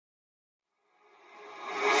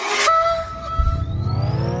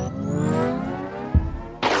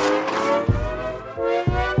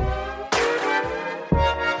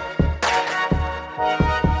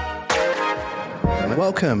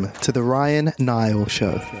Welcome to the Ryan Nile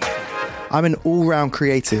Show. I'm an all-round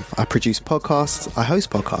creative. I produce podcasts, I host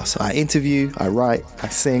podcasts, I interview, I write, I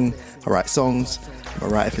sing, I write songs, I'm a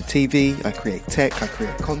writer for TV, I create tech, I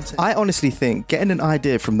create content. I honestly think getting an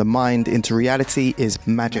idea from the mind into reality is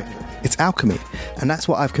magic. It's alchemy, and that's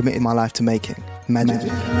what I've committed my life to making.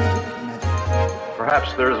 Magic.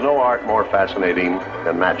 Perhaps there is no art more fascinating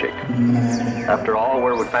than magic. After all,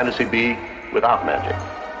 where would fantasy be without magic?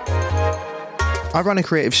 I run a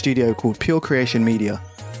creative studio called Pure Creation Media,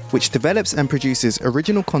 which develops and produces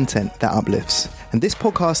original content that uplifts. And this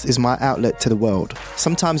podcast is my outlet to the world.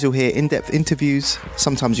 Sometimes you'll hear in-depth interviews,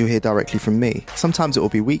 sometimes you'll hear directly from me. Sometimes it will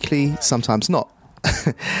be weekly, sometimes not.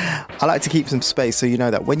 I like to keep some space so you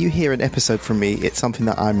know that when you hear an episode from me, it's something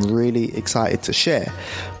that I'm really excited to share.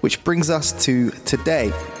 Which brings us to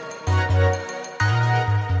today.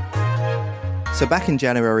 So back in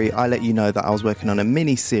January, I let you know that I was working on a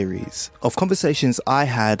mini-series of conversations I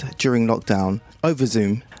had during lockdown over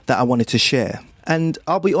Zoom that I wanted to share. And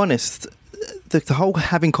I'll be honest, the whole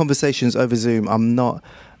having conversations over Zoom, I'm not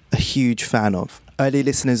a huge fan of. Early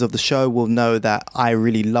listeners of the show will know that I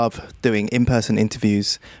really love doing in-person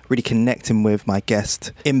interviews, really connecting with my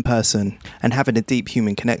guest in person and having a deep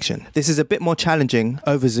human connection. This is a bit more challenging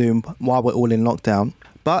over Zoom while we're all in lockdown.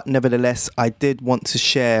 But nevertheless, I did want to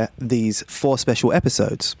share these 4 special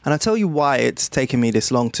episodes. And I'll tell you why it's taken me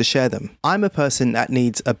this long to share them. I'm a person that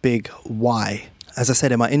needs a big why. As I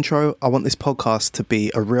said in my intro, I want this podcast to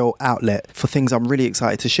be a real outlet for things I'm really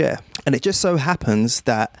excited to share. And it just so happens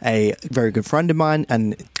that a very good friend of mine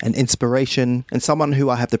and an inspiration and someone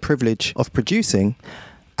who I have the privilege of producing,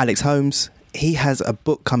 Alex Holmes, he has a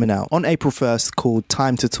book coming out on April 1st called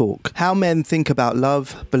Time to Talk: How Men Think About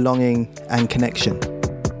Love, Belonging and Connection.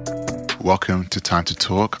 Welcome to Time to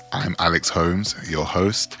Talk. I'm Alex Holmes, your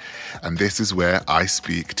host, and this is where I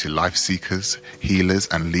speak to life seekers, healers,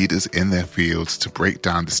 and leaders in their fields to break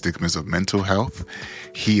down the stigmas of mental health,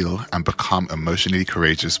 heal, and become emotionally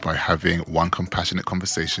courageous by having one compassionate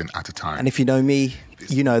conversation at a time. And if you know me,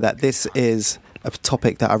 you know that this is a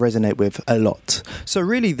topic that I resonate with a lot. So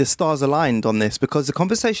really the stars aligned on this because the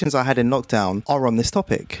conversations I had in lockdown are on this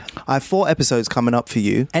topic. I have 4 episodes coming up for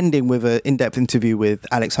you, ending with an in-depth interview with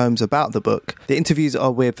Alex Holmes about the book. The interviews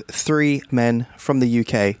are with 3 men from the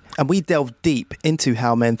UK, and we delve deep into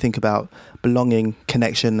how men think about belonging,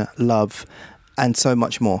 connection, love, and so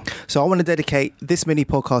much more. So I want to dedicate this mini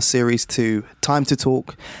podcast series to Time to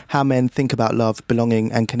Talk: How Men Think About Love,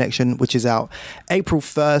 Belonging and Connection, which is out April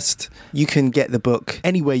 1st. You can get the book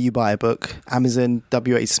anywhere you buy a book, Amazon,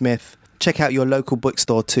 WH Smith. Check out your local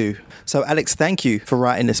bookstore too. So Alex, thank you for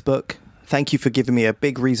writing this book. Thank you for giving me a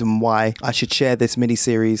big reason why I should share this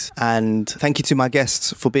mini-series. And thank you to my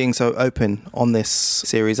guests for being so open on this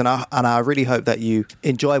series. And I really hope that you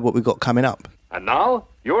enjoy what we've got coming up. And now,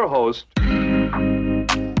 your host.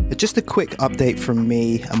 Just a quick update from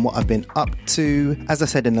me and what I've been up to. As I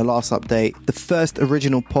said in the last update, the first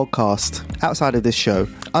original podcast outside of this show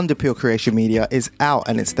under Pure Creation Media is out,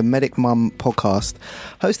 and it's the Medic Mum podcast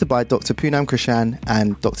hosted by Dr. Poonam Krishan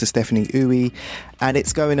and Dr. Stephanie Uwe, and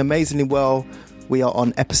it's going amazingly well. We are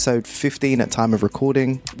on episode 15 at time of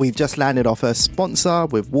recording. We've just landed our first sponsor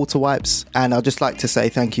with Water Wipes, and I'd just like to say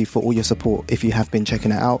thank you for all your support if you have been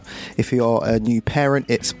checking it out. If you're a new parent,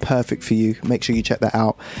 it's perfect for you. Make sure you check that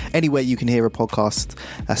out. Anywhere you can hear a podcast,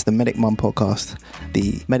 that's the Medic Mum podcast,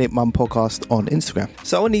 the Medic Mum podcast on Instagram.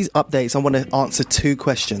 So on these updates, I want to answer 2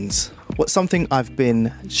 questions. What's something I've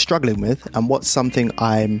been struggling with, and what's something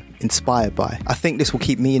I'm inspired by? I think this will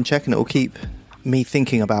keep me in check, and it will keep me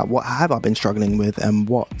thinking about what have I been struggling with and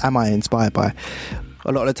what am I inspired by.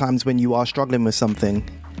 A lot of the times when you are struggling with something,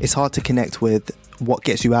 it's hard to connect with what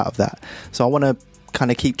gets you out of that. So I want to kind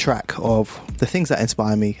of keep track of the things that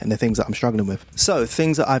inspire me and the things that I'm struggling with. So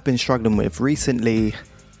things that I've been struggling with recently: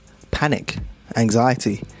 panic,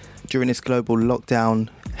 anxiety. During this global lockdown,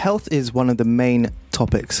 health is one of the main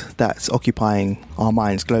topics that's occupying our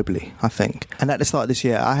minds globally, I think. And at the start of this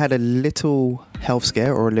year, I had a little health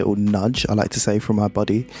scare, or a little nudge, I like to say, from my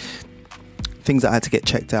body. Things that I had to get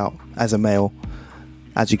checked out as a male,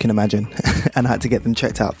 as you can imagine, and I had to get them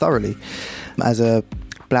checked out thoroughly. As a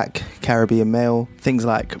Black Caribbean male, things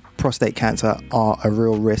like prostate cancer are a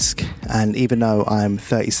real risk, and even though I'm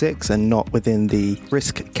 36 and not within the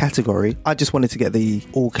risk category, I just wanted to get the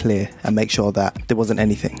all clear and make sure that there wasn't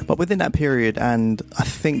anything. But within that period, and I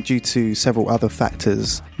think due to several other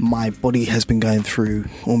factors, my body has been going through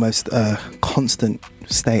almost a constant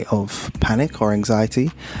state of panic or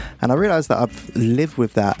anxiety, and I realized that I've lived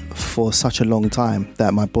with that for such a long time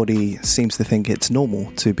that my body seems to think it's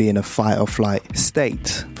normal to be in a fight or flight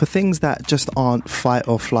state for things that just aren't fight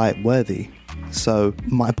or flight worthy. So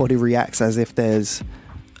my body reacts as if there's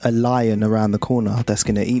a lion around the corner that's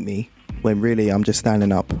going to eat me, when really I'm just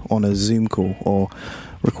standing up on a Zoom call or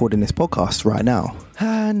recording this podcast right now.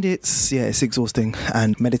 And it's exhausting,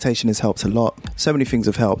 and meditation has helped a lot. So many things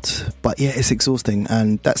have helped, but yeah, it's exhausting,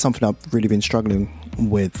 and that's something I've really been struggling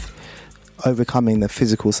with, overcoming the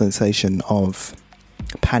physical sensation of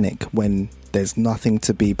panic when there's nothing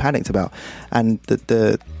to be panicked about. And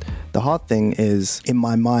the hard thing is, in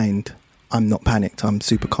my mind, I'm not panicked. I'm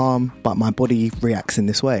super calm, but my body reacts in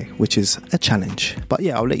this way, which is a challenge. But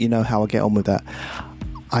yeah, I'll let you know how I get on with that.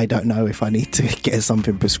 I don't know if I need to get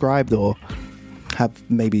something prescribed or have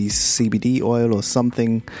maybe CBD oil or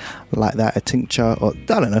something like that, a tincture, or I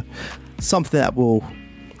don't know, something that will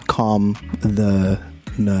calm the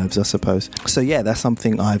nerves, I suppose. So yeah, that's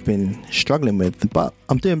something I've been struggling with, but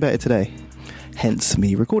I'm doing better today. Hence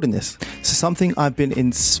me recording this. So something I've been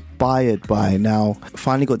inspired by now,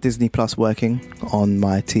 finally got Disney Plus working on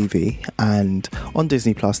my TV, and on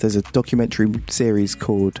Disney Plus there's a documentary series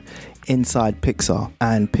called Inside Pixar,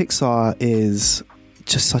 and Pixar is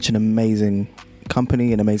just such an amazing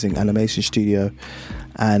company, an amazing animation studio,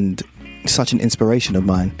 and such an inspiration of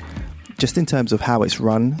mine, just in terms of how it's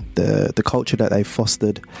run, the culture that they've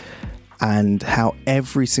fostered, and how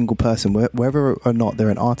every single person, whether or not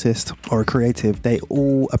they're an artist or a creative, they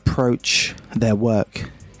all approach their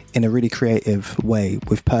work in a really creative way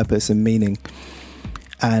with purpose and meaning.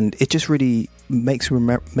 And it just really makes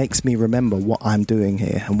me remember what I'm doing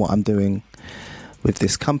here and what I'm doing with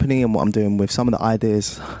this company and what I'm doing with some of the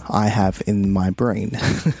ideas I have in my brain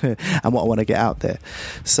and what I want to get out there.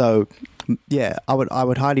 So yeah, I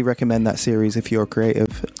would highly recommend that series if you're a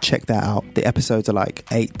creative. Check that out. The episodes are like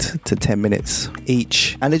 8 to 10 minutes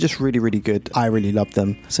each, and they're just really, really good. I really love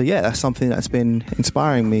them. So yeah, that's something that's been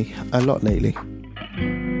inspiring me a lot lately.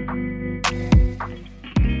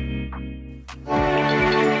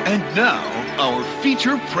 And now, our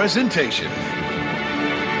feature presentation.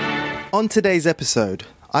 On today's episode,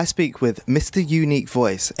 I speak with Mr. Unique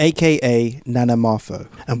Voice, aka Nana Marfo,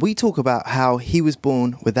 and we talk about how he was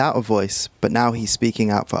born without a voice, but now he's speaking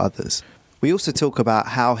out for others. We also talk about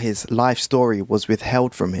how his life story was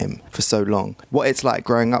withheld from him for so long, what it's like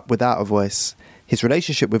growing up without a voice, his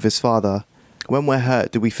relationship with his father, when we're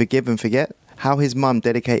hurt, do we forgive and forget? How his mum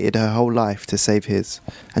dedicated her whole life to save his,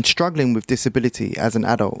 and struggling with disability as an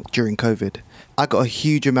adult during COVID. I got a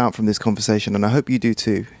huge amount from this conversation, and I hope you do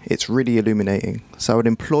too. It's really illuminating. So I would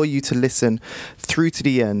implore you to listen through to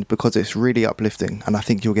the end, because it's really uplifting and I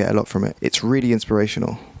think you'll get a lot from it. It's really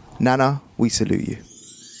inspirational. Nana, we salute you.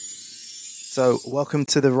 So welcome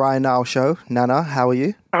to the Ryan Nile Show. Nana, how are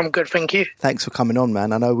you? I'm good, thank you. Thanks for coming on,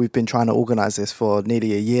 man. I know we've been trying to organise this for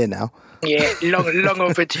nearly a year now. Yeah, long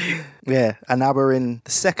overdue. Yeah, and now we're in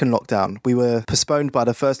the second lockdown. We were postponed by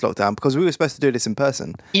the first lockdown because we were supposed to do this in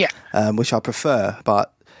person. Yeah. Which I prefer,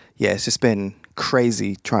 but yeah, it's just been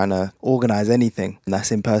crazy trying to organise anything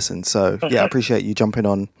that's in person. So yeah, I appreciate you jumping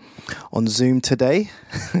on Zoom today.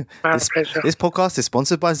 My pleasure. This podcast is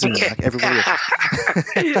sponsored by Zoom, like everybody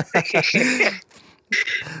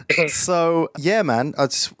else. So yeah, man, I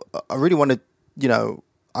really want to,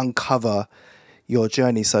 uncover your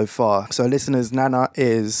journey so far. So listeners, Nana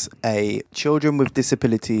is a children with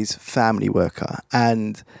disabilities family worker,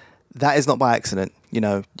 and that is not by accident.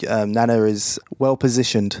 Nana is well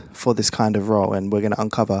positioned for this kind of role, and we're going to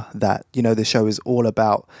uncover that. The show is all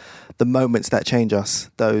about the moments that change us,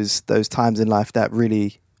 those times in life that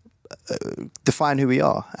really define who we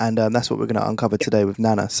are, and that's what we're going to uncover today with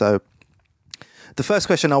Nana. So the first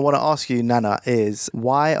question I want to ask you, Nana, is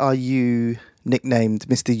why are you nicknamed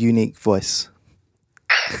Mr. Unique Voice?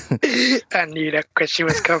 I knew that question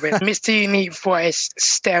was coming. Mr. Unique Voice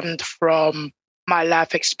stemmed from my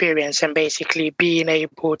life experience and basically being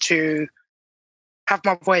able to have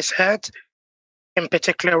my voice heard in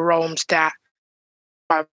particular realms that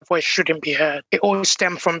my voice shouldn't be heard. It all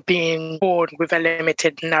stemmed from being born with a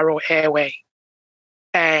limited, narrow airway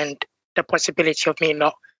and the possibility of me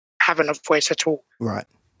not having a voice at all. Right.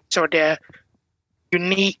 So the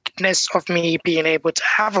uniqueness of me being able to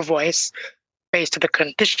have a voice based on the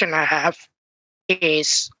condition I have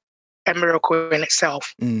is a miracle in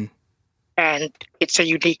itself. And it's a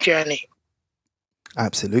unique journey.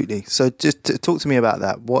 Absolutely. So just talk to me about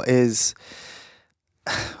that. What is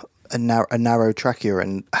a narrow trachea,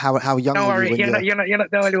 and how young were you? You're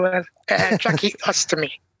not the only one.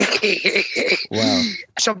 Tracheostomy. Wow.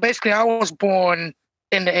 So basically, I was born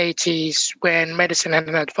in the 80s when medicine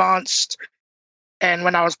hadn't advanced. And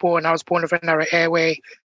when I was born with a narrow airway.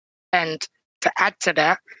 And to add to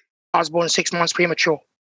that, I was born 6 months premature.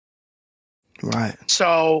 Right.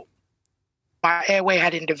 So my airway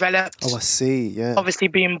hadn't developed. Oh, I see. Yeah. Obviously,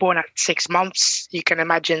 being born at 6 months, you can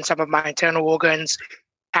imagine some of my internal organs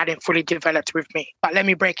hadn't fully developed with me. But let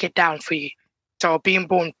me break it down for you. So being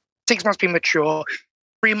born 6 months premature,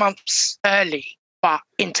 3 months early, but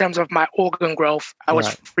in terms of my organ growth, I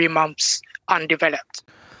was 3 months undeveloped.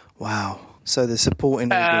 Wow. So the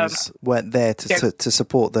supporting organs weren't there to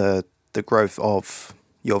support the growth of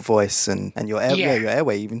your voice and your your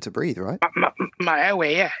airway, even to breathe, right? My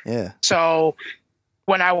airway, yeah. Yeah. So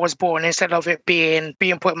when I was born, instead of it being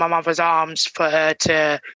put in my mother's arms for her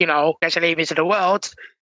to, actually leave me to the world,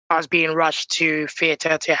 I was being rushed to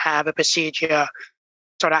theatre to have a procedure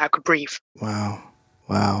so that I could breathe. Wow.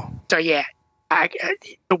 So yeah,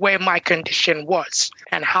 the way my condition was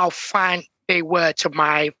and how fine they were to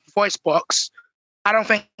my voice box, I don't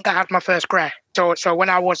think I had my first cry. So when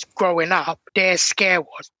I was growing up, their scare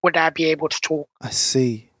was, would I be able to talk? I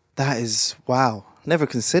see. That is, wow. Never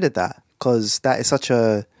considered that, because that is such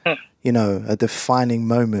a, a defining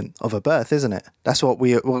moment of a birth, isn't it? That's what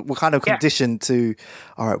we're kind of conditioned to.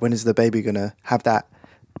 All right, when is the baby going to have that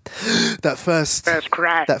first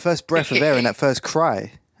cry, that first breath of air and that first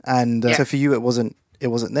cry? And so for you, it wasn't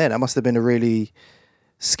there. That must have been a really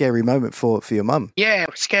scary moment for your mum. Yeah,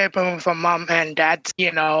 scary moment for mum and dad,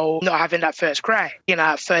 not having that first cry.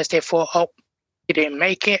 At first they thought, oh, he didn't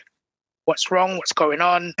make it. What's wrong? What's going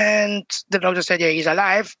on? And the doctor said, yeah, he's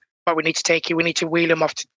alive, but we need to wheel him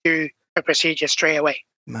off to do a procedure straight away.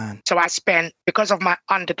 Man. So I spent, because of my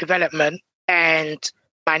underdevelopment and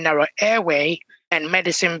my narrow airway and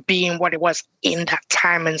medicine being what it was in that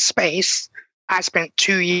time and space, I spent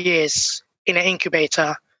 2 years in an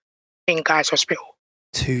incubator in Guy's Hospital.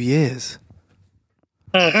 2 years?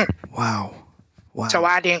 Mm-hmm. Wow. So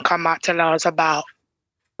I didn't come out till I was about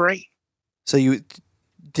 3. So you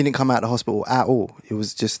didn't come out of the hospital at all? It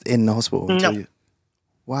was just in the hospital? No.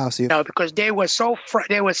 Wow. So no, because they were so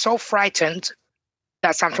frightened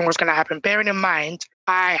that something was going to happen. Bearing in mind,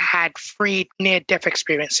 I had 3 near-death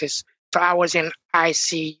experiences. So I was in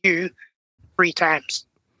ICU 3 times.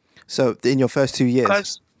 So in your first 2 years?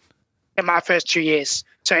 Because in my first 2 years.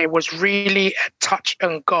 So it was really a touch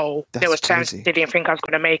and go. That's there was times crazy. they didn't think I was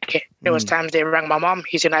going to make it. There was times they rang my mom.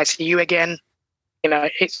 He's in ICU again.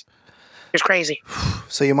 It's crazy.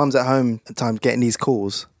 So your mum's at home at times getting these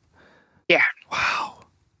calls? Yeah. Wow.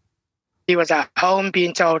 He was at home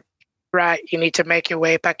being told, right, you need to make your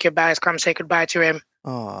way, pack your bags, come say goodbye to him.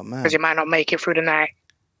 Oh, man. Because he might not make it through the night.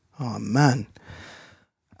 Oh, man.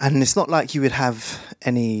 And it's not like you would have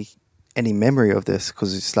any memory of this,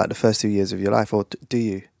 because it's like the first 2 years of your life, or do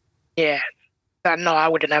you? Yeah. No, I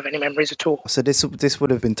wouldn't have any memories at all. So this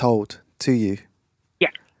would have been told to you? Yeah.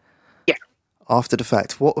 After the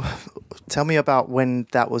fact. Tell me about when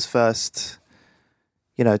that was first,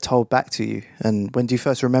 told back to you, and when do you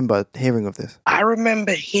first remember hearing of this? I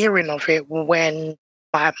remember hearing of it when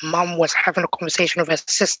my mum was having a conversation with her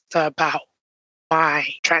sister about my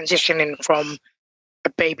transitioning from a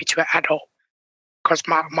baby to an adult, because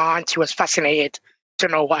my auntie was fascinated to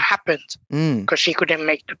know what happened, because she couldn't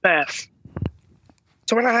make the birth.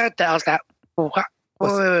 So when I heard that, I was like, what?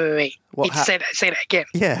 Wait. Say that again.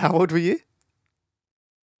 Yeah, how old were you?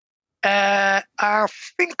 I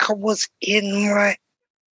think I was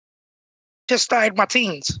just started my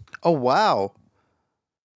teens. Oh, wow.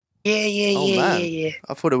 Yeah.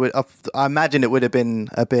 I thought it would. I imagine it would have been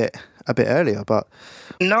a bit earlier, but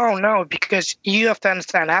no, because you have to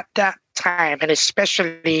understand at that time, and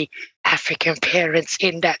especially African parents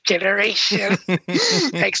in that generation,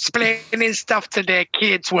 explaining stuff to their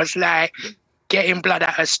kids was like getting blood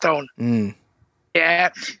out of stone. Yeah.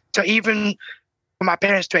 So even for my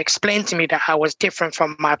parents to explain to me that I was different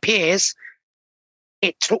from my peers,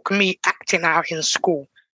 it took me acting out in school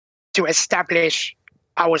to establish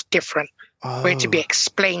I was different, for it to be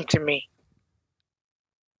explained to me.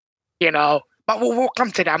 But we'll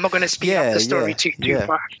come to that. I'm not going to speed up the story too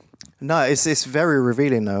far. No, it's very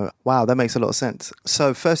revealing though. Wow, that makes a lot of sense.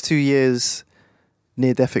 So first 2 years,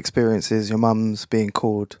 near-death experiences, your mum's being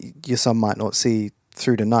called, your son might not see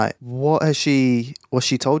through the night. What she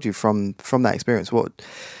told you from that experience? What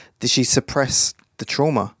did she suppress the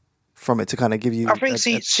trauma from it to kind of give you? I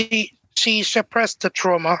think she suppressed the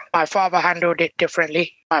trauma. My father handled it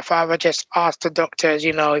differently. My father just asked the doctors,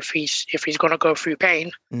 if he's going to go through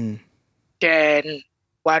pain, then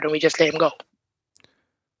why don't we just let him go?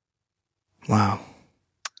 Wow.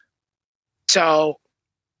 So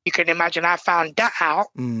you can imagine I found that out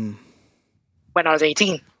when I was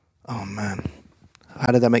 18. Oh, man.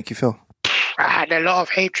 How did that make you feel? I had a lot of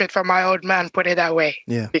hatred for my old man, put it that way.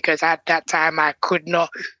 Yeah. Because at that time, I could not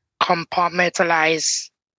compartmentalize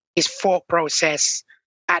his thought process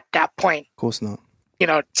at that point. Of course not.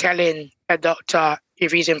 Telling a doctor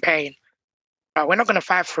if he's in pain, we're not going to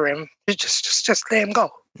fight for him. Just let him go.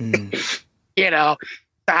 I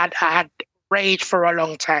had rage for a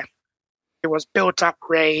long time. It was built up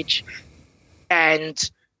rage. And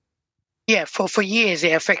for years,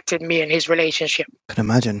 it affected me and his relationship. I can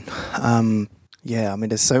imagine.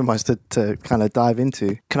 There's so much to kind of dive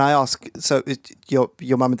into. Can I ask, so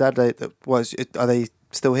your mum and dad, are they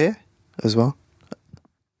still here as well?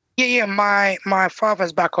 Yeah. My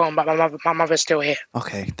father's back home, but my mother's still here.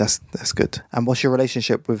 Okay, that's good. And what's your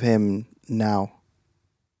relationship with him now?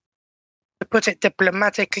 To put it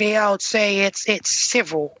diplomatically, I would say it's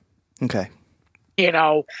civil. Okay.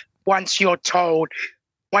 Once you're told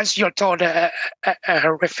a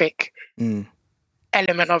horrific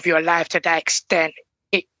element of your life to that extent,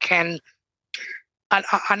 it can.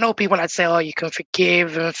 I know people that say, "Oh, you can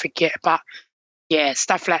forgive and forget," but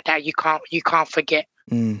stuff like that you can't forget.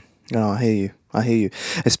 No, I hear you.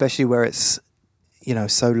 Especially where it's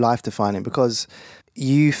so life defining, because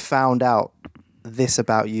you found out this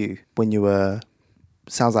about you when you were,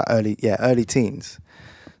 sounds like early teens.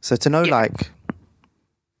 So to know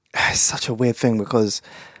it's such a weird thing, because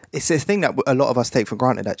it's a thing that a lot of us take for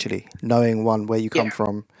granted, actually, knowing where you come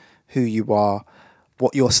from, who you are,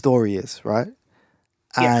 what your story is, right?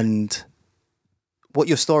 And what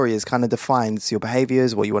your story is kind of defines your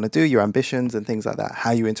behaviors, what you want to do, your ambitions and things like that,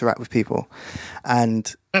 how you interact with people.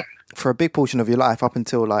 And for a big portion of your life, up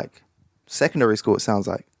until secondary school, it sounds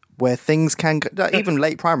like, where things can, even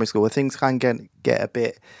late primary school, where things can get a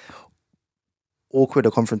bit awkward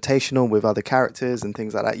or confrontational with other characters and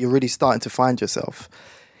things like that, you're really starting to find yourself.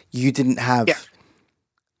 You didn't have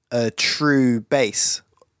a true base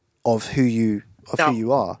of who you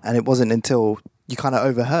are, and it wasn't until you kind of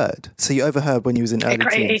overheard. So you overheard when you was in early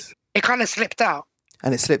teens. It kind of slipped out.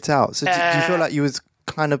 And it slipped out. So do you feel like you was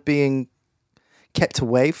kind of being kept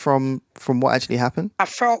away from what actually happened? I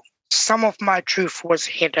felt some of my truth was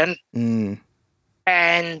hidden,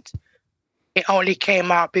 and it only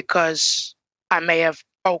came out because I may have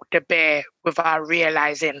poked the bear without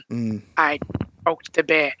realizing I poked the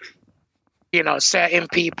bear. Certain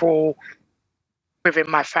people within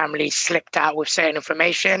my family slipped out with certain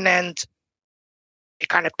information, and it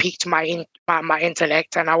kind of piqued my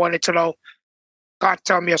intellect, and I wanted to know, can't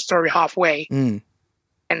tell me a story halfway and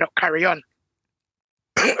not carry on.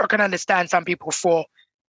 I can understand some people thought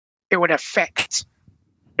it would affect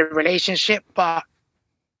the relationship, but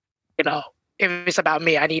if it's about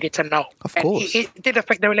me, I needed to know. Of course. And it did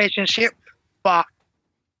affect the relationship, but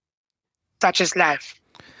such is life.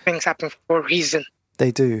 Things happen for a reason.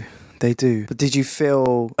 They do. But did you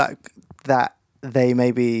feel that they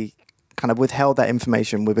maybe kind of withheld that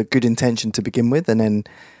information with a good intention to begin with, and then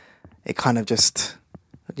it kind of just,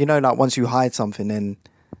 once you hide something, then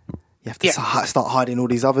you have to start hiding all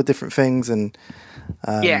these other different things, and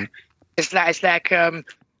it's like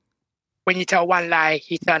when you tell one lie,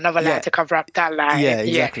 you tell another lie to cover up that lie. Yeah,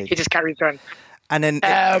 exactly. It just carries on. And then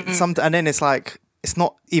and then it's like, it's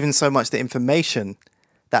not even so much the information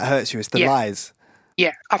that hurts you, it's the lies.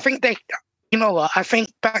 Yeah, I think I think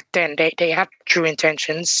back then they had true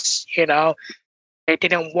intentions, They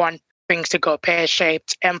didn't want things to go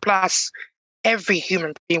pear-shaped. And plus, every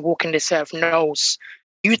human being walking this earth knows,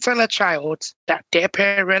 you tell a child that their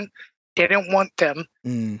parent didn't want them,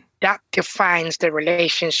 that defines the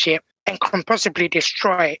relationship and can possibly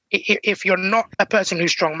destroy. If you're not a person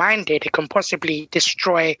who's strong-minded, it can possibly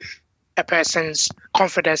destroy a person's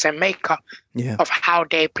confidence and makeup of how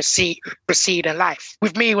they proceed in life.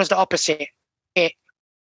 With me, it was the opposite. It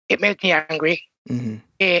made me angry.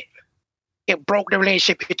 It broke the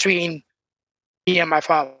relationship between me and my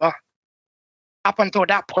father. Up until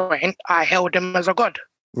that point, I held him as a god.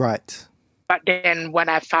 Right. But then when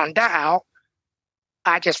I found that out,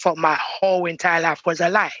 I just thought my whole entire life was a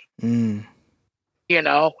lie.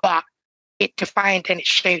 But it defined and it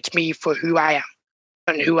shaped me for who I am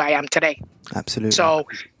and who I am today. Absolutely. So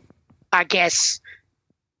I guess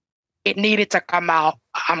it needed to come out.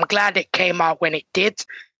 I'm glad it came out when it did,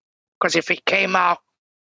 because if it came out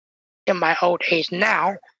in my old age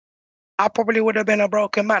now, I probably would have been a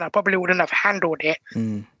broken man. I probably wouldn't have handled it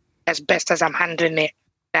as best as I'm handling it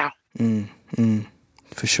now.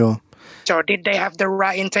 For sure. So did they have the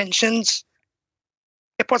right intentions?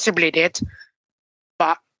 They possibly did.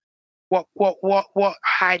 But what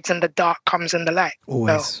hides in the dark comes in the light.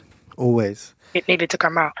 Always. It needed to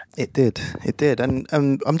come out. It did. And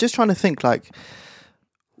I'm just trying to think,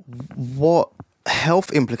 what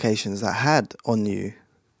health implications that had on you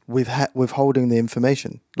with holding the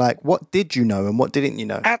information. What did you know and what didn't you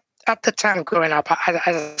know? at the time growing up, as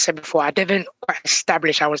I said before, I didn't quite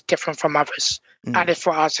establish I was different from others. I just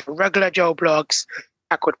thought I was regular Joe Blogs.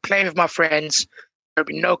 I could play with my friends. There'd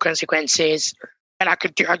be no consequences. And I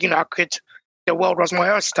could do, the world was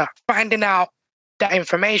my oyster. Finding out that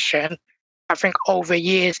information, I think over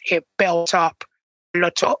years, it built up a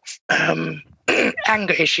lot of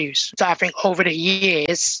anger issues. So I think over the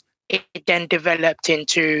years, it then developed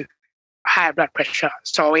into high blood pressure.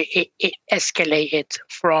 So it escalated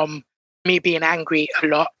from me being angry a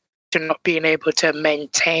lot to not being able to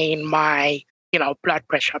maintain my, blood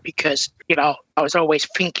pressure because, I was always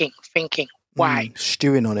thinking, why?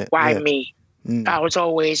 Stewing on it. Why me? I was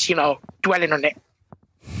always, dwelling on it.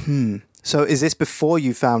 So is this before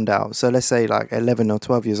you found out? So let's say like 11 or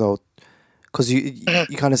 12 years old, because you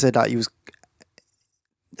kind of said that you was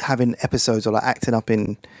having episodes or like acting up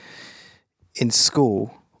in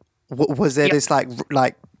school. Was there this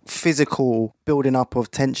like physical building up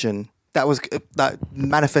of tension that was like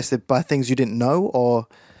manifested by things you didn't know, or?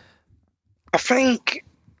 I think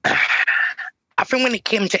when it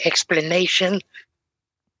came to explanation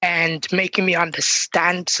and making me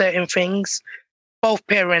understand certain things, both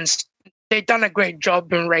parents, they've done a great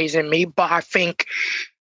job in raising me, but I think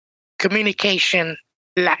communication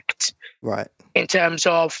lacked. Right. In terms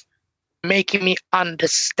of making me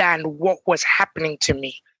understand what was happening to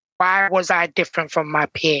me. Why was I different from my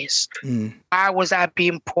peers? Why was I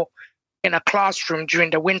being put in a classroom during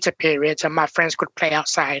the winter periods and my friends could play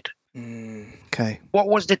outside? Okay. What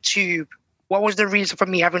was the tube? What was the reason for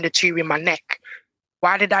me having the tube in my neck?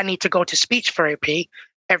 Why did I need to go to speech therapy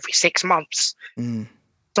every 6 months?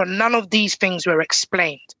 So none of these things were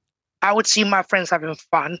explained. I would see my friends having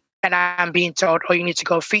fun and I'm being told, you need to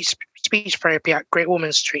go speech therapy at Great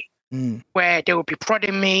Ormond Street, where they would be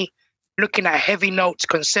prodding me, looking at heavy notes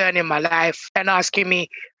concerning my life and asking me,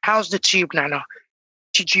 how's the tube, Nana?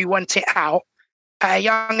 Did you want it out? At a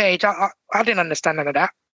young age, I didn't understand none of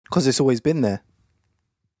that. Because it's always been there.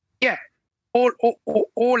 Yeah.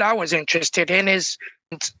 All I was interested in is,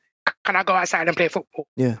 can I go outside and play football?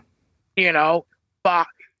 Yeah. But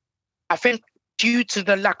I think due to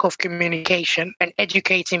the lack of communication and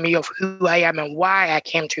educating me of who I am and why I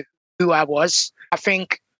came to who I was, I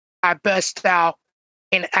think I burst out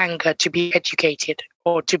in anger to be educated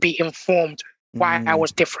or to be informed why I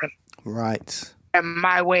was different. Right. And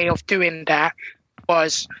my way of doing that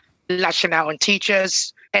was lashing out on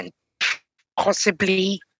teachers and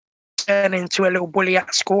possibly turn into a little bully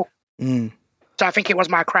at school. So I think it was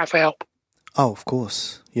my cry for help. Oh, of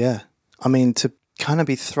course. Yeah. I mean, to kind of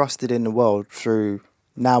be thrusted in the world through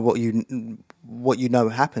now what you know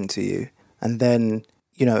happened to you, and then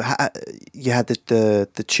you had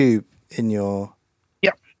the tube in your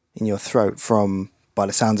throat from, by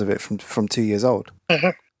the sounds of it, from 2 years old.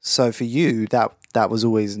 So for you that was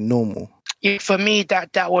always normal. Yeah, for me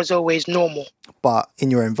that was always normal. But in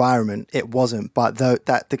your environment it wasn't. But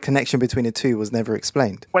that the connection between the two was never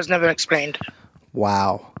explained. Was never explained.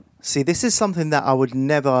 Wow. See, this is something that I would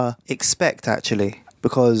never expect, actually,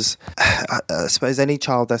 because I suppose any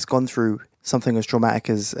child that's gone through something as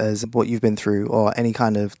traumatic as what you've been through, or any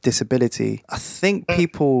kind of disability, I think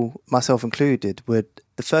people, myself included, the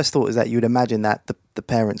first thought is that you'd imagine that the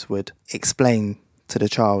parents would explain to the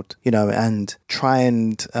child, and try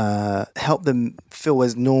and help them feel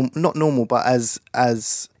as not normal, but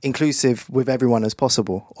as inclusive with everyone as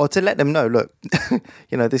possible, or to let them know, look,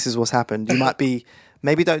 this is what's happened. You might be.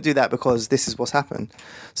 Maybe don't do that because this is what's happened.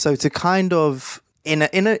 So to kind of, in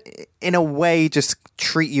a way, just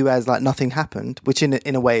treat you as like nothing happened, which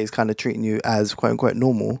in a way is kind of treating you as quote unquote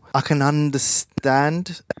normal. I can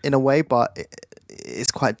understand in a way, but it's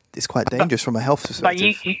quite dangerous from a health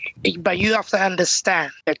perspective. But you have to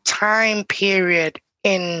understand the time period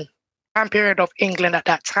of England at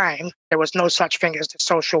that time. There was no such thing as the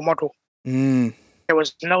social model. There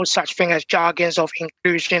was no such thing as jargons of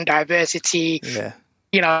inclusion, diversity. Yeah.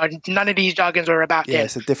 None of these jargons were about Yeah, them.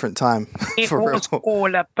 It's a different time. It was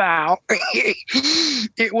all about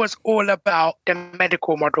the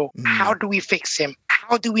medical model. How do we fix him?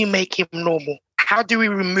 How do we make him normal? How do we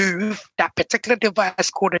remove that particular device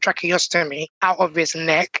called a tracheostomy out of his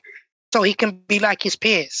neck so he can be like his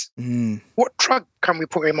peers? What drug can we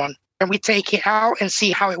put him on? Can we take it out and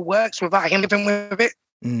see how it works without him living with it?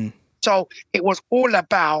 So it was all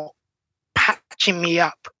about patching me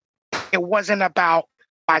up. It wasn't about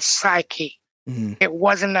my psyche. It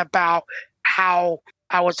wasn't about how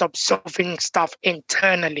I was observing stuff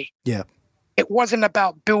internally. Yeah. It wasn't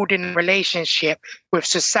about building a relationship with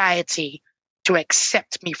society to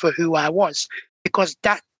accept me for who I was, because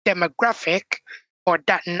that demographic or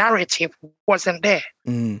that narrative wasn't there.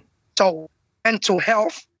 So mental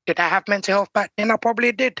health Did I have mental health back then? I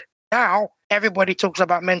probably did. Now, everybody talks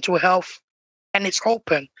about mental health and it's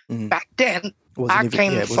open. Back then, Wasn't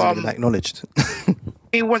even acknowledged.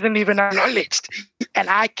 It wasn't even acknowledged. And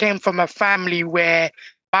I came from a family where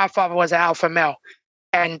my father was an alpha male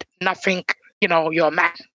and nothing, you're a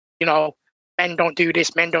man, men don't do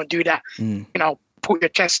this, men don't do that, put your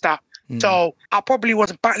chest up. So I probably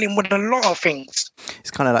was battling with a lot of things.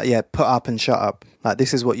 It's kind of like, put up and shut up. Like,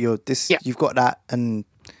 this is what you've got that, and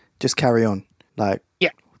just carry on. Like,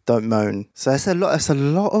 don't moan. So it's a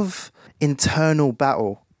lot of internal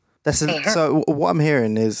battle. So what I'm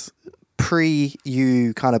hearing is pre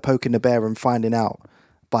you kind of poking the bear and finding out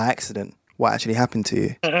by accident what actually happened to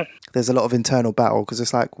you. There's a lot of internal battle because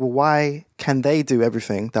it's like, well, why can they do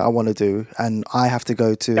everything that I want to do and I have to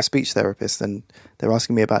go to a speech therapist and they're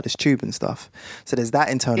asking me about this tube and stuff. So there's that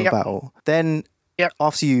internal battle. Then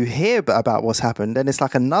after you hear about what's happened, then it's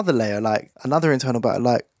like another layer, like another internal battle,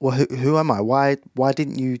 like, well, who am I? Why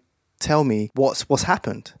didn't you tell me what's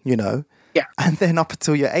happened, Yeah. And then up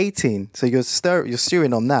until you're 18, so you're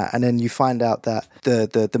stewing on that, and then you find out that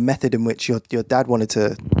the method in which your dad wanted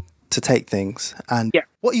to take things, and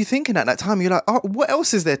what are you thinking at that time? You're like, oh, what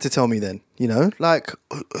else is there to tell me then? Like,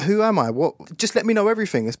 who am I? What? Just let me know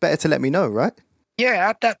everything. It's better to let me know, right? Yeah,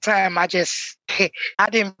 at that time, I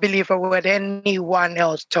didn't believe a word anyone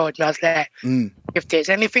else told me. I was like, if there's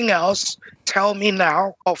anything else, tell me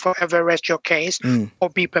now or forever rest your case, or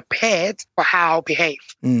be prepared for how I'll behave,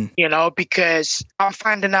 because I'm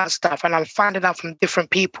finding out stuff and I'm finding out from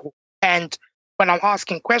different people. And when I'm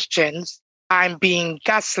asking questions, I'm being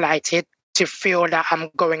gaslighted to feel that I'm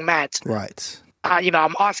going mad. Right.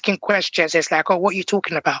 I'm asking questions. It's like, oh, what are you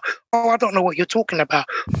talking about? Oh, I don't know what you're talking about.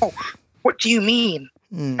 Oh, what do you mean?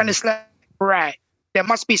 And it's like, right, there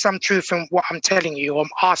must be some truth in what I'm telling you or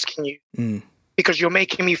I'm asking you because you're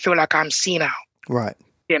making me feel like I'm senile. Right.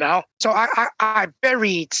 So I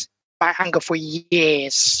buried my anger for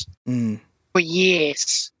years. For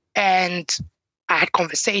years. And I had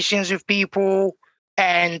conversations with people,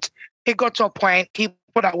 and it got to a point, people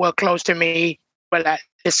that were close to me were like,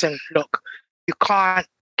 listen, look, you can't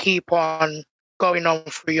keep on going on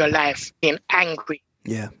through your life being angry.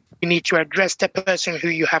 Yeah. You need to address the person who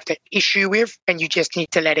you have the issue with, and you just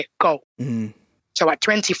need to let it go. So at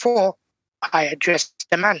 24, I addressed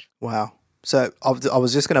the man. Wow. So I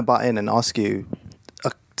was just going to butt in and ask you,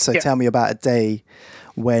 tell me about a day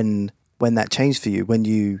when that changed for you, when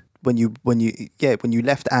you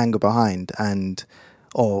left anger behind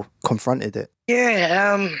or confronted it.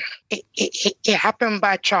 Yeah, it happened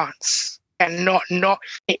by chance. And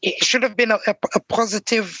it should have been a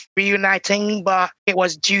positive reuniting, but it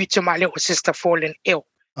was due to my little sister falling ill.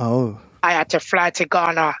 Oh. I had to fly to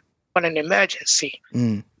Ghana on an emergency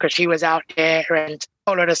because she was out there and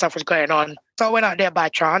all of the stuff was going on. So I went out there by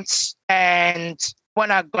chance. And when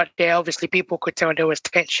I got there, obviously people could tell there was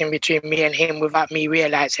tension between me and him without me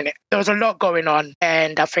realizing it. There was a lot going on,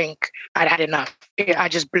 and I think I'd had enough. I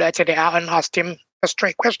just blurted it out and asked him a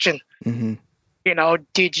straight question.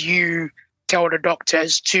 Did you tell the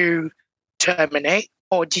doctors to terminate,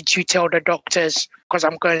 or did you tell the doctors because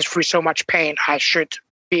I'm going through so much pain I should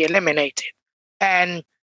be eliminated? And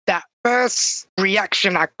that first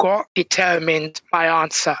reaction I got determined my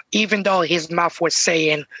answer. Even though his mouth was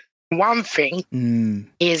saying one thing,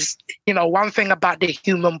 is one thing about the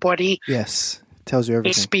human body, yes, tells you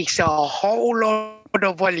everything. It speaks a whole lot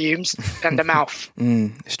of volumes than the mouth.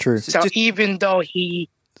 It's true. So even though he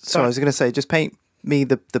I was going to say, just paint me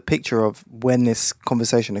the picture of when this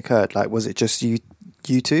conversation occurred. Like, was it just you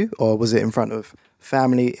two, or was it in front of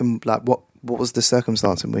family? Like, what was the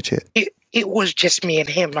circumstance in which it was just me and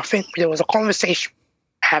him. I think there was a conversation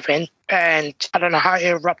having, and I don't know how it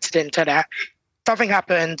erupted into that. Something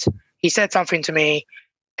happened. He said something to me,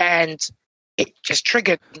 and it just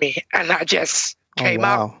triggered me, and I just came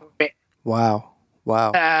out of it. Wow.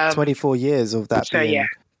 24 years of that being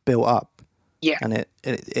built up. Yeah. And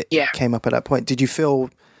it came up at that point. Did you feel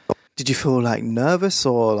like nervous,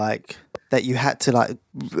 or like that you had to like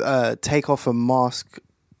take off a mask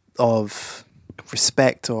of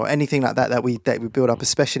respect or anything like that we build up,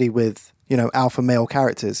 especially with, alpha male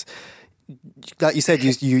characters? Like you said,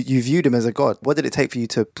 you viewed him as a god. What did it take for you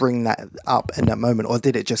to bring that up in that moment, or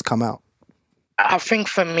did it just come out? I think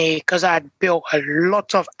for me, because I'd built a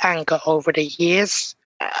lot of anger over the years,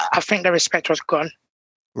 I think the respect was gone.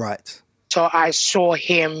 Right. So I saw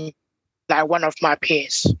him like one of my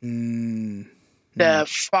peers. The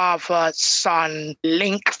father-son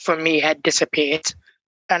link for me had disappeared,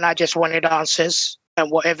 and I just wanted answers. And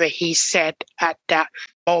whatever he said at that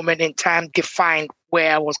moment in time defined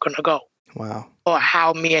where I was going to go. Wow. Or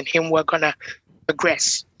how me and him were going to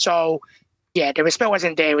aggress. So, yeah, the respect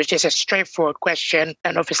wasn't there. It was just a straightforward question.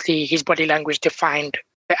 And obviously, his body language defined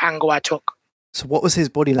the angle I took. So what was his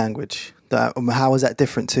body language? How was that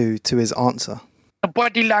different to his answer? The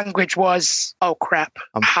body language was, oh, crap.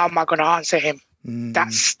 How am I going to answer him?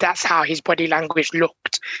 That's how his body language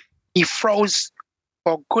looked. He froze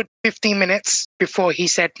for a good 15 minutes before he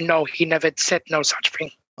said no. He never said no such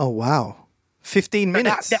thing. Oh, wow. 15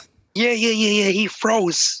 minutes? Yeah. He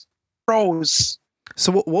froze.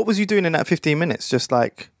 So what was you doing in that 15 minutes? Just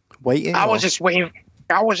like waiting? I was just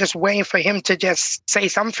waiting for him to just say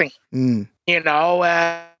something, and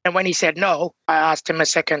when he said no, I asked him a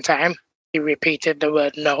second time. He repeated the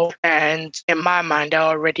word no. And in my mind, I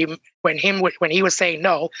already, when he was saying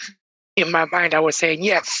no, in my mind, I was saying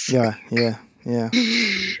yes. Yeah.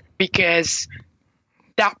 Because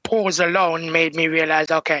that pause alone made me realize,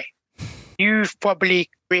 okay, you've probably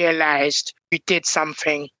realized you did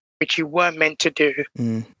something which you weren't meant to do.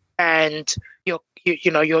 And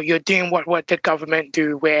you're doing what the government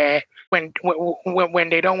do, where when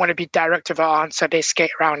they don't want to be direct with an answer, they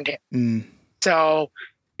skate around it. So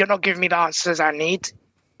you're not giving me the answers I need,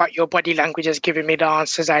 but your body language is giving me the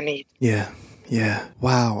answers I need. Yeah.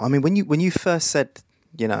 Wow. I mean, when you first said,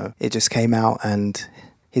 it just came out and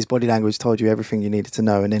his body language told you everything you needed to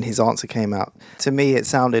know, and then his answer came out. To me, it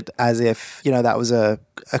sounded as if, that was a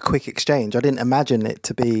quick exchange. I didn't imagine it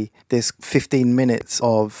to be this 15 minutes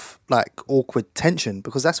of like awkward tension,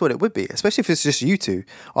 because that's what it would be, especially if it's just you two.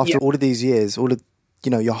 After all of these years,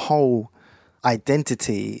 your whole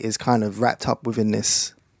identity is kind of wrapped up within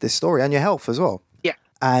this story, and your health as well. Yeah.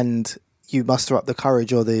 And you muster up the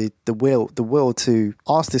courage or the will to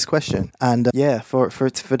ask this question. And for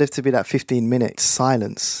there to be that 15-minute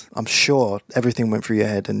silence, I'm sure everything went through your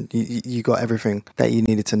head and you got everything that you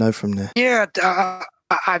needed to know from there. Yeah,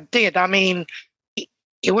 I did. I mean,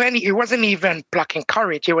 it wasn't even plucking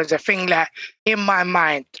courage. It was a thing that in my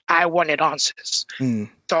mind, I wanted answers.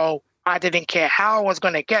 So I didn't care how I was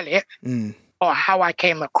going to get it. Or how I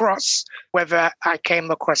came across, whether I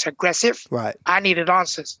came across aggressive. Right. I needed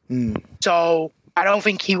answers. So I don't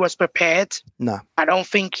think he was prepared. No. I don't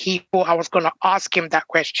think he thought I was going to ask him that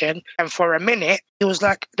question. And for a minute, it was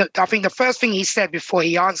like, I think the first thing he said before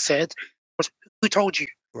he answered was, who told you?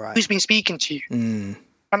 Right. Who's been speaking to you? And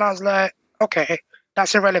I was like, okay,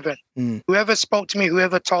 that's irrelevant. Whoever spoke to me,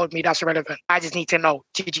 whoever told me, that's irrelevant. I just need to know,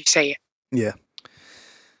 did you say it? Yeah.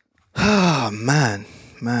 Oh, man.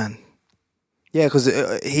 Yeah, because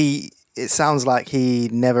it sounds like he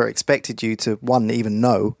never expected you to, one, even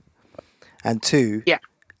know, and two,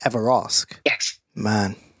 ever ask. Yes.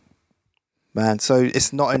 Man. So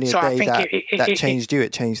it's not only a day that changed you,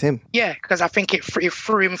 it changed him. Yeah, because I think it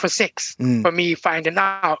threw him for six for me finding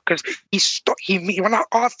out. Because he stopped. When I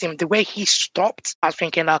asked him, the way he stopped, I was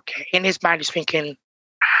thinking, okay, in his mind, he's thinking,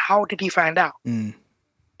 how did he find out?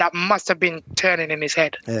 That must have been turning in his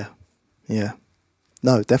head. Yeah.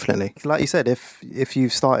 No, definitely. Like you said, if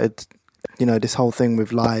you've started, this whole thing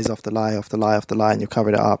with lies after lie after lie after lie, and you've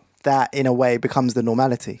covered it up, that in a way becomes the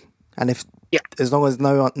normality. And as long as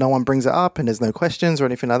no one brings it up and there's no questions or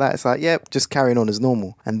anything like that, it's like, just carrying on as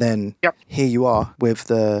normal. And then here you are with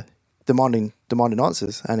the demanding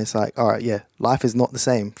answers, and it's like, all right, life is not the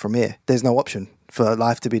same from here. There's no option for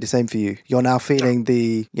life to be the same for you. You're now feeling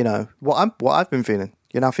what I've been feeling.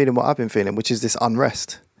 You're now feeling what I've been feeling, which is this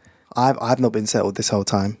unrest. I've not been settled this whole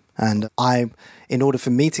time. And in order for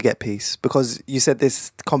me to get peace, because you said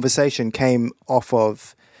this conversation came off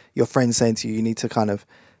of your friend saying to you, you need to kind of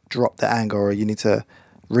drop the anger, or you need to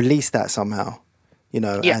release that somehow,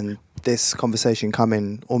 and this conversation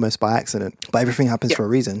coming almost by accident, but everything happens for a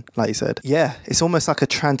reason, like you said. Yeah, it's almost like a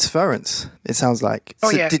transference, it sounds like.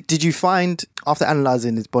 Did you find, after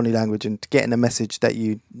analysing his body language and getting a message that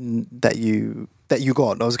you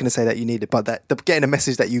got, I was going to say that you needed, but getting a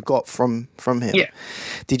message that you got from him,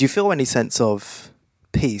 did you feel any sense of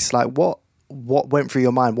peace? Like what went through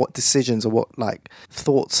your mind? What decisions or what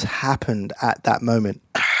thoughts happened at that moment?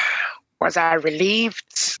 Was I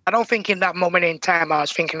relieved? I don't think in that moment in time I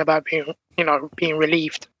was thinking about being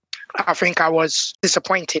relieved. I think I was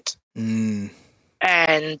disappointed. And,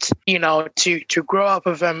 to grow up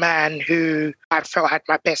with a man who I felt had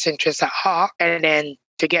my best interests at heart, and then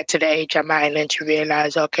to get to the age I'm at and then to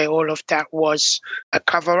realize, okay, all of that was a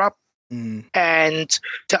cover-up. And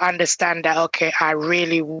to understand that, okay, I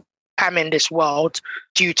really am in this world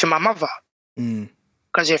due to my mother.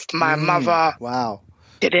 Because if my mother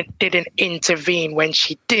didn't intervene when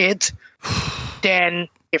she did, then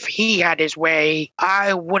if he had his way,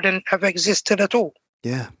 I wouldn't have existed at all.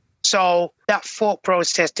 Yeah. So that thought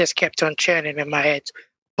process just kept on churning in my head.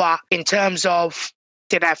 But in terms of,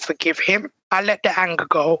 did I forgive him? I let the anger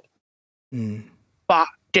go. But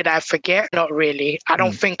did I forget? Not really. I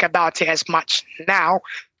don't think about it as much now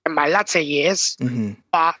in my latter years,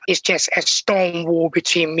 but it's just a stone wall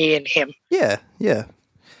between me and him. Yeah.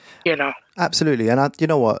 You know? Absolutely. And you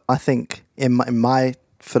know what? I think in my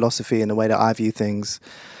philosophy and the way that I view things,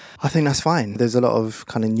 I think that's fine. There's a lot of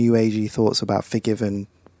kind of new agey thoughts about forgive and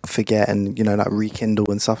forget and, you know, like rekindle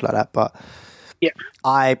and stuff like that. But yeah,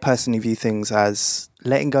 I personally view things as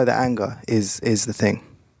letting go the anger is the thing.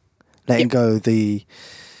 Letting go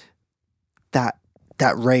that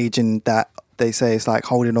rage, and that they say it's like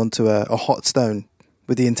holding on to a hot stone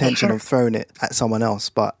with the intention of throwing it at someone else,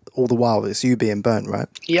 but all the while it's you being burnt, right?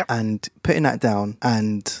 Yeah. And putting that down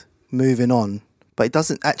and moving on, but it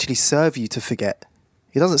doesn't actually serve you to forget.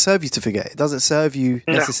 It doesn't serve you to forget. It doesn't serve you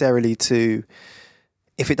necessarily to,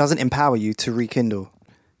 if it doesn't empower you to rekindle,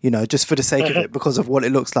 you know, just for the sake of it, because of what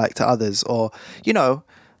it looks like to others, or, you know,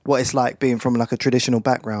 what it's like being from like a traditional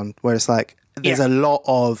background where it's like, there's a lot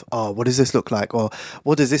of, oh, what does this look like? Or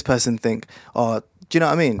what does this person think? Or, do you know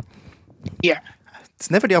what I mean? Yeah.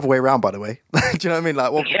 It's never the other way around, by the way. Do you know what I mean?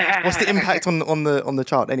 Like, what's the impact on the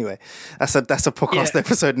child? Anyway, that's a podcast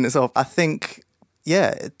episode in itself. I think,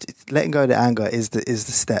 letting go of the anger is the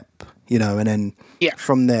step, you know, and then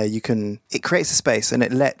from there it creates a space and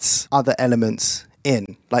it lets other elements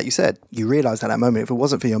in. Like you said, you realise at that moment, if it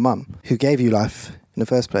wasn't for your mum who gave you life in the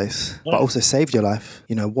first place, but also saved your life,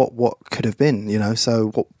 you know, what could have been, you know?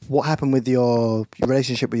 So what happened with your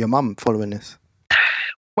relationship with your mum following this?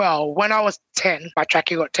 Well, when I was 10, my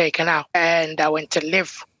trachea got taken out and I went to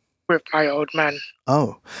live with my old man.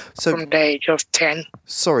 Oh, so from the age of 10.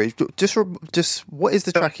 Sorry, just what is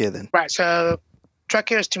the trachea then? Right, so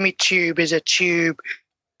tracheostomy tube is a tube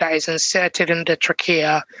that is inserted in the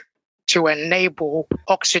trachea to enable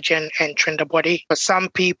oxygen entering the body. For some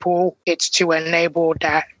people, it's to enable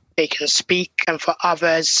that they can speak, and for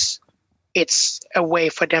others, it's a way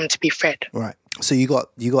for them to be fed. Right. So you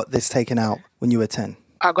got this taken out when you were 10?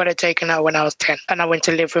 I got it taken out when I was 10, and I went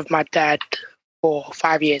to live with my dad for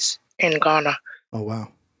 5 years in Ghana. Oh, wow.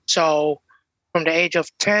 So from the age of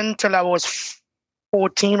 10 till I was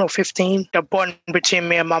 14 or 15, the bond between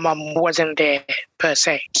me and my mum wasn't there per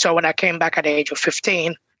se. So when I came back at the age of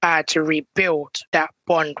 15, I had to rebuild that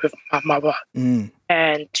bond with my mother.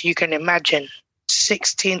 And you can imagine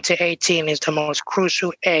 16 to 18 is the most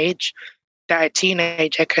crucial age that a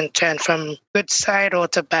teenager can turn from good side or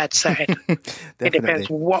to bad side. It depends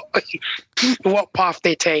what path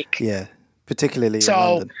they take. Yeah, particularly in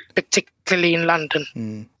London. Particularly in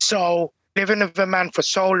London. So living with a man for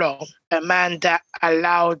so long, a man that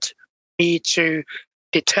allowed me to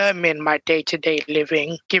determine my day-to-day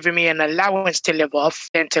living, giving me an allowance to live off,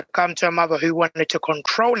 then to come to a mother who wanted to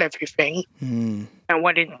control everything and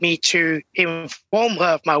wanted me to inform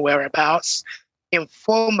her of my whereabouts,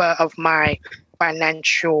 inform her of my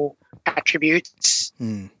financial attributes.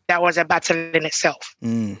 That was a battle in itself.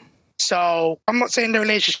 So I'm not saying the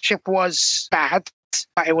relationship was bad,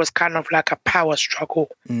 but it was kind of like a power struggle.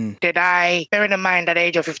 Bearing in mind at the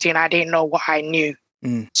age of 15, I didn't know what I knew.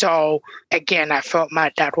 So again, I felt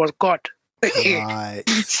my dad was God. Right.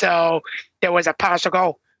 So there was a power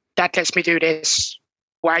struggle. That lets me do this.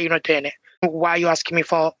 Why are you not doing it? Why are you asking me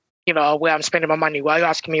for, you know, where I'm spending my money? Why are you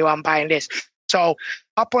asking me where I'm buying this? So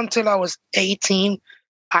up until I was 18,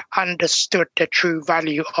 I understood the true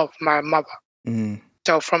value of my mother.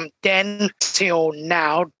 So from then till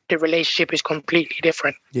now, the relationship is completely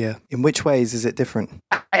different. Yeah. In which ways is it different?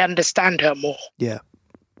 I understand her more. Yeah.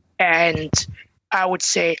 And I would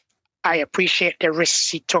say I appreciate the risks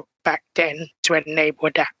he took back then to enable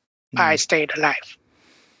that I stayed alive.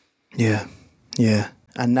 Yeah. Yeah.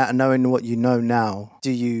 And that, knowing what you know now,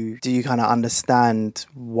 do you kind of understand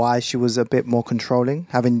why she was a bit more controlling?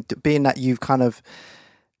 Being that you've kind of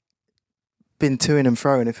been to-ing and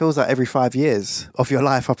fro-ing, it feels like every 5 years of your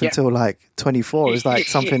life up until like 24 is like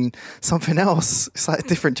something else. It's like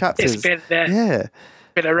different chapters. It's been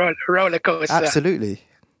a roller coaster. Absolutely.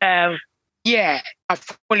 Yeah, I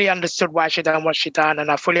fully understood why she done what she done, and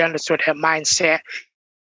I fully understood her mindset.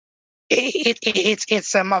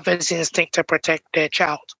 It's a mother's instinct to protect their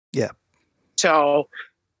child. Yeah. So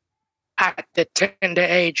at the tender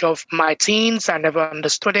age of my teens, I never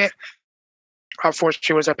understood it. I thought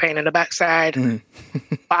she was a pain in the backside,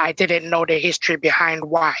 but I didn't know the history behind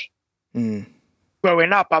why.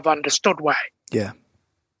 Growing up, I've understood why. Yeah.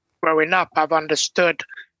 Growing up, I've understood,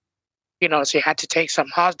 you know, she had to take some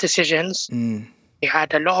hard decisions. She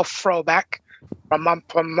had a lot of throwback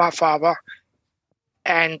from my father,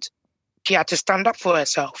 and she had to stand up for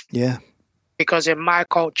herself. Yeah. Because in my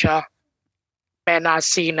culture, men are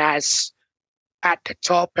seen as at the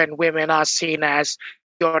top, and women are seen as,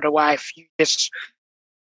 you're the wife, you just,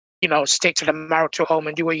 stick to the marital home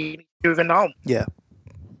and do what you do in the home. Yeah.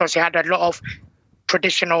 Because you had a lot of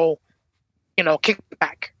traditional,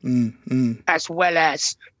 kickback, as well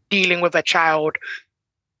as dealing with a child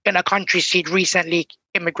in a country she'd recently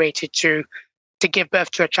immigrated to give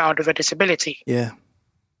birth to a child with a disability. Yeah.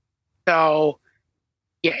 So,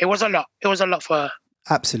 yeah, it was a lot. It was a lot for her.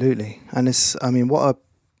 Absolutely. And what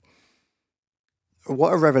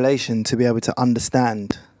a revelation to be able to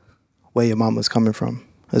understand where your mum was coming from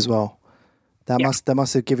as well. That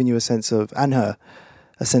must have given you a sense of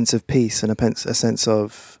peace and a sense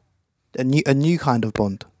of a new kind of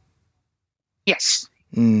bond. Yes.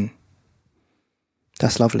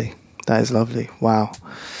 That's lovely. That is lovely. Wow.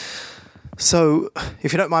 So,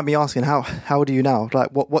 if you don't mind me asking, how old are you now?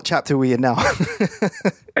 Like, what chapter are we in now?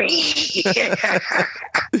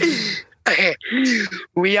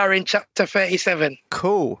 We are in chapter 37.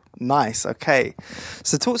 Cool. Nice. Okay.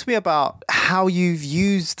 So talk to me about how you've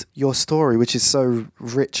used your story, which is so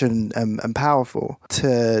rich and powerful,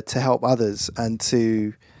 to help others and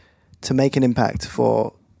to make an impact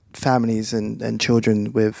for families and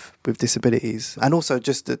children with disabilities. And also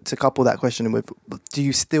just to couple that question with,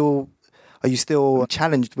 are you still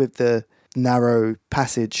challenged with the narrow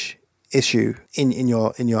passage issue in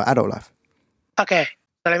your adult life? Okay.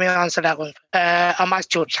 So let me answer that one. Am I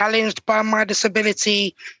still challenged by my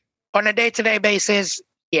disability on a day-to-day basis?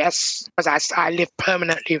 Yes, because I live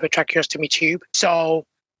permanently with a tracheostomy tube. So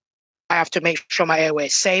I have to make sure my airway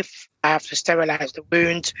is safe. I have to sterilize the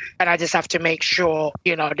wound. And I just have to make sure,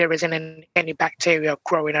 there isn't any bacteria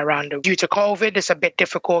growing around it. Due to COVID, it's a bit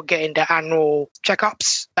difficult getting the annual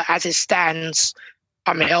checkups. But as it stands,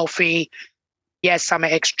 I'm healthy. Yes, I'm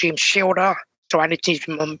an extreme shielder. So I need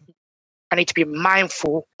to be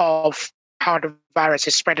mindful of how the virus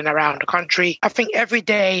is spreading around the country. I think every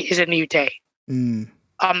day is a new day.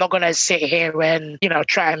 I'm not going to sit here and,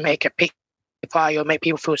 try and make a pity party or make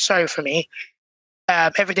people feel sorry for me.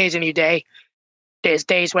 Every day is a new day. There's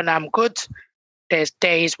days when I'm good. There's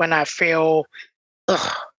days when I feel,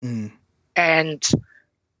 and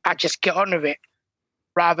I just get on with it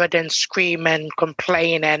rather than scream and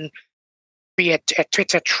complain and be a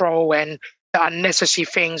Twitter troll and the unnecessary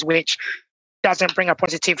things which doesn't bring a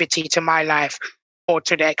positivity to my life or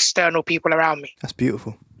to the external people around me. That's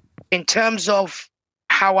beautiful. In terms of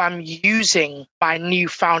how I'm using my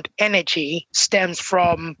newfound energy stems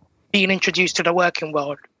from being introduced to the working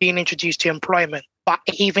world, being introduced to employment. But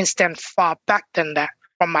it even stems far back than that,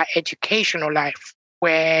 from my educational life,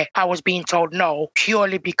 where I was being told no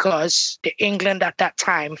purely because the England at that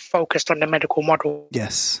time focused on the medical model.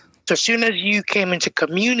 Yes. So as soon as you came into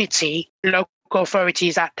community, local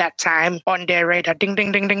authorities at that time on their radar, ding,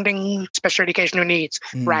 ding, ding, ding, ding, special educational needs.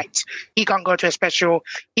 Right. He can't go to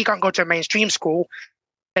a mainstream school.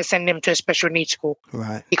 Let's send him to a special needs school.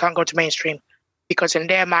 Right. He can't go to mainstream because in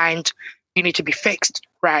their mind, you need to be fixed.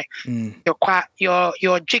 Right. You're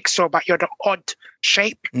a jigsaw, but you're the odd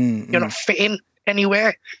shape. You're not fitting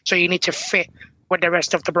anywhere. So you need to fit with the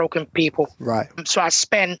rest of the broken people. Right. So I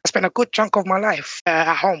spent a good chunk of my life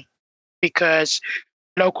at home because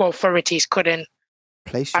local authorities couldn't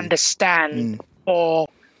understand or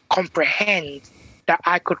comprehend that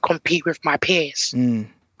I could compete with my peers. And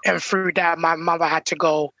through that, my mother had to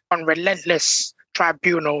go on relentless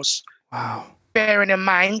tribunals. Wow. Bearing in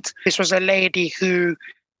mind, this was a lady who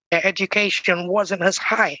her education wasn't as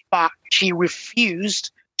high, but she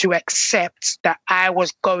refused to accept that I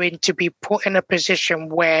was going to be put in a position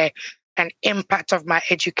where an impact of my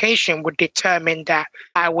education would determine that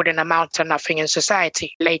I wouldn't amount to nothing in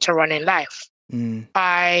society later on in life.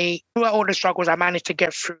 Throughout all the struggles, I managed to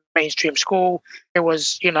get through mainstream school. It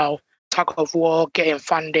was, tug of war, getting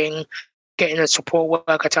funding, getting a support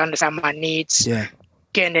worker to understand my needs,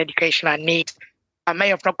 getting the education I need. I may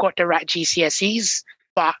have not got the right GCSEs,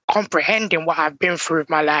 but comprehending what I've been through with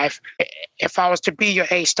my life, if I was to be your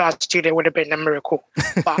A-star student, it would have been a miracle.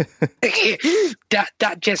 But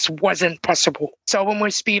that just wasn't possible. So when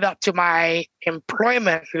we speed up to my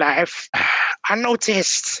employment life, I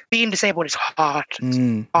noticed being disabled is hard.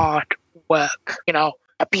 Hard work.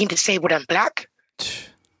 Being disabled and black,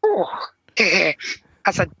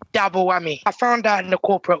 that's a double whammy. I found out in the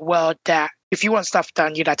corporate world that if you want stuff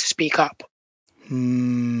done, you'd have to speak up.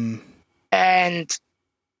 And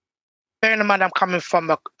bearing in mind, I'm coming from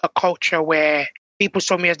a culture where people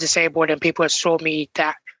saw me as disabled and people saw me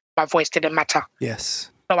that my voice didn't matter.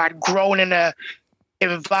 Yes. So I'd grown in an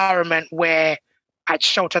environment where I'd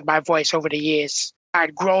sheltered my voice over the years.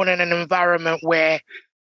 I'd grown in an environment where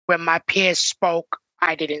when my peers spoke,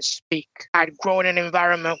 I didn't speak. I'd grown in an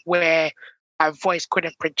environment where my voice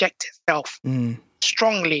couldn't project itself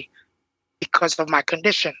strongly because of my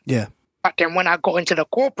condition. Yeah. But then when I got into the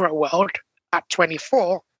corporate world at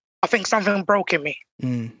 24, I think something broke in me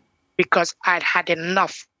because I'd had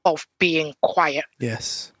enough of being quiet.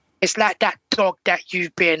 Yes. It's like that dog that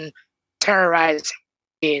you've been terrorizing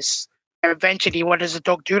is. Eventually, what does the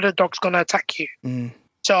dog do? The dog's going to attack you.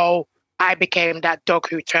 So I became that dog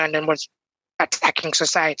who turned and was attacking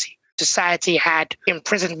society. Society had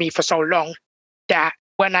imprisoned me for so long that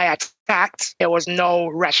when I attacked, there was no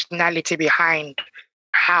rationality behind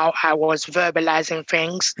how I was verbalizing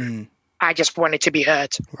things. I just wanted to be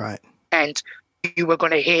heard. Right. And you were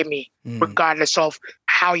going to hear me regardless of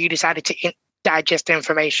how you decided to digest the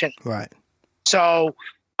information. Right. So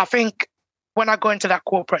I think when I go into that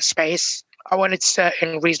corporate space, I wanted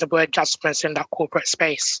certain reasonable adjustments in that corporate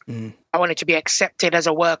space. I wanted to be accepted as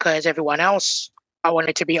a worker as everyone else. I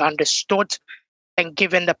wanted to be understood and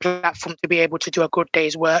given the platform to be able to do a good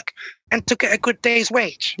day's work and to get a good day's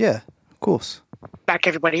wage. Yeah, of course. Like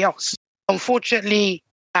everybody else. Unfortunately,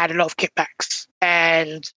 I had a lot of kickbacks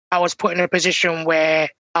and I was put in a position where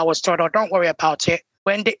I was told, oh, don't worry about it.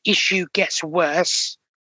 When the issue gets worse,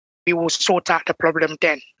 we will sort out the problem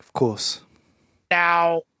then. Of course.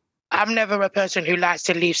 Now, I'm never a person who likes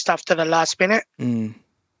to leave stuff to the last minute.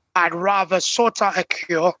 I'd rather sort out a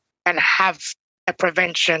cure and have a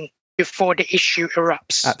prevention before the issue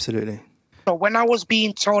erupts. Absolutely. So when I was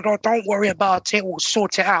being told, oh, don't worry about it, we'll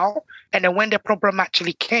sort it out. And then when the problem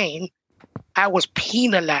actually came, I was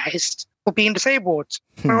penalized for being disabled.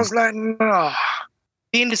 I was like, no,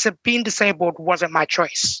 being disabled wasn't my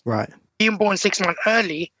choice. Right. Being born 6 months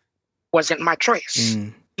early wasn't my choice.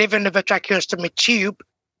 Living with a tracheostomy tube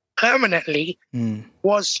permanently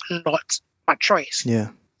was not my choice. Yeah.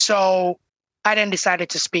 So I then decided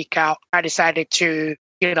to speak out. I decided to,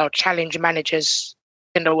 challenge managers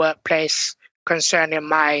in the workplace concerning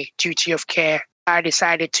my duty of care. I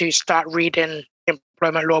decided to start reading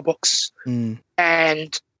employment law books.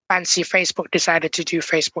 And fancy Facebook decided to do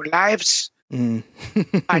Facebook Lives.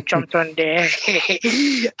 I jumped on there.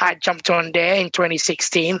 I jumped on there in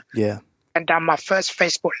 2016. Yeah. And done my first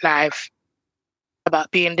Facebook Live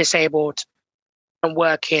about being disabled and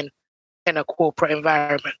working in a corporate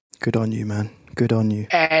environment. Good on you, man. Good on you.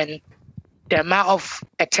 And the amount of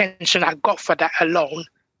attention I got for that alone,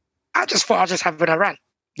 I just thought I was just having a rant.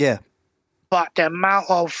 Yeah. But the amount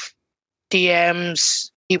of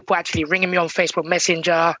DMs, people actually ringing me on Facebook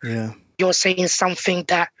Messenger, you're saying something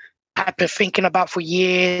that I've been thinking about for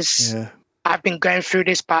years. Yeah. I've been going through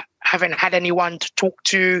this, but haven't had anyone to talk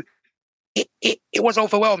to. It was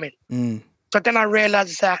overwhelming. So then I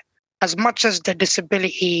realized that as much as the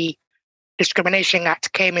Disability Discrimination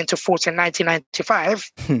Act came into force in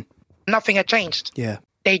 1995, nothing had changed. Yeah.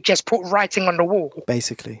 They just put writing on the wall.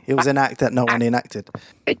 Basically. It was an act that no one enacted.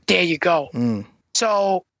 There you go.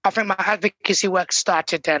 So I think my advocacy work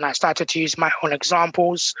started then. I started to use my own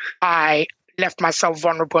examples. I left myself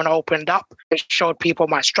vulnerable and opened up. It showed people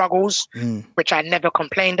my struggles, which I never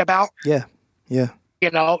complained about. Yeah. Yeah.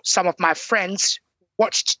 Some of my friends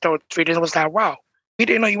watched those videos and was like, wow, we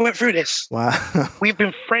didn't know you went through this. Wow. We've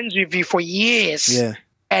been friends with you for years. Yeah.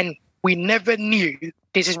 And we never knew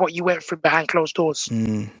this is what you went through behind closed doors.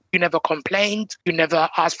 You never complained. You never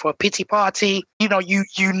asked for a pity party. You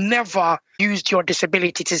never used your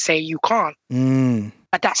disability to say you can't.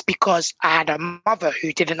 But that's because I had a mother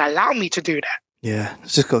who didn't allow me to do that. Yeah, I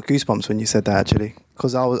just got goosebumps when you said that, actually,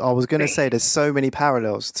 because I was going to say there's so many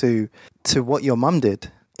parallels to what your mum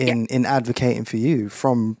did in advocating for you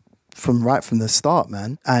from right from the start,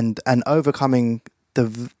 man, and overcoming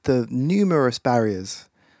the numerous barriers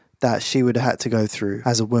that she would have had to go through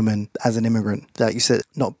as a woman, as an immigrant. That you said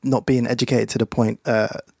not being educated to the point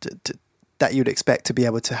that you'd expect to be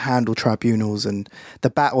able to handle tribunals and the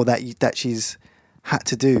battle that she's had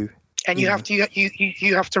to do. And you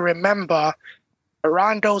have to remember,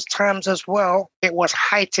 around those times as well, it was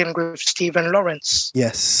heightened with Stephen Lawrence.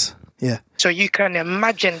 Yes. Yeah. So you can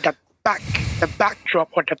imagine the backdrop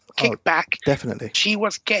or the kickback. Definitely. She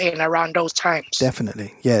was getting around those times.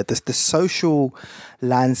 Definitely. Yeah. The social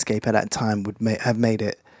landscape at that time would have made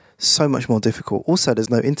it so much more difficult. Also, there's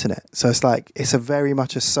no internet. So it's a very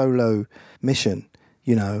much a solo mission,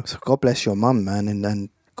 So God bless your mum, man. And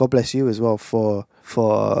God bless you as well for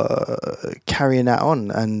carrying that on.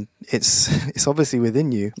 And it's obviously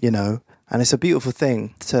within you, and it's a beautiful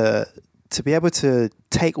thing to be able to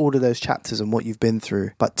take all of those chapters and what you've been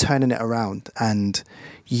through, but turning it around and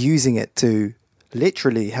using it to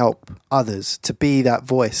literally help others, to be that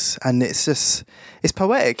voice. And it's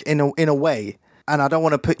poetic in a way. And I don't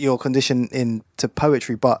want to put your condition into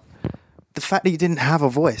poetry, but the fact that you didn't have a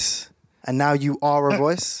voice, and now you are a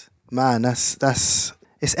voice. Man, that's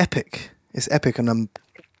it's epic. It's epic, and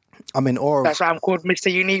I'm in awe. That's why I'm called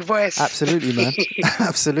Mr. Unique Voice. Absolutely, man.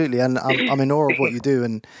 Absolutely, and I'm in awe of what you do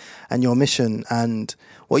and your mission and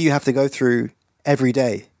what you have to go through every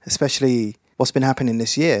day, especially what's been happening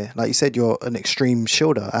this year. Like you said, you're an extreme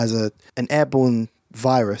shielder as an airborne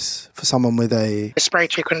virus for someone with a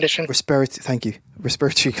respiratory condition.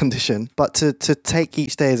 Respiratory condition. But to take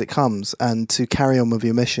each day as it comes and to carry on with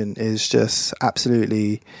your mission is just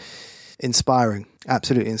absolutely inspiring.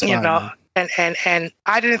 Absolutely inspiring. You know, and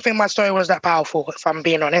I didn't think my story was that powerful, if I'm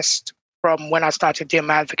being honest, from when I started doing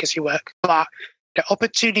my advocacy work. But the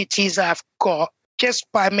opportunities I've got just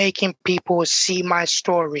by making people see my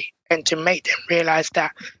story and to make them realize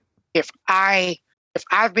that if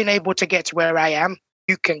I've been able to get to where I am,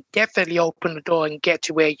 you can definitely open the door and get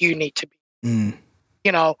to where you need to be.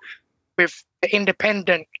 You know, with the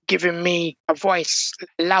Independent giving me a voice,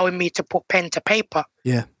 allowing me to put pen to paper,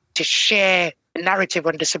 to share the narrative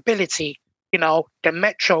on disability, you know, the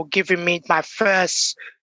Metro giving me my first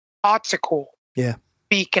article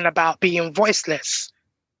speaking about being voiceless.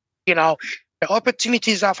 You know, the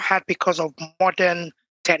opportunities I've had because of modern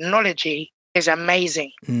technology is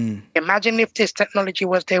amazing. Imagine if this technology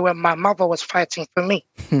was there when my mother was fighting for me.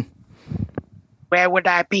 Where would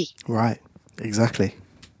I be? Right, exactly.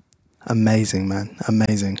 Amazing, man.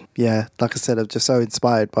 Amazing. Yeah, like I said, I'm just so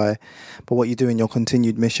inspired by what you do in your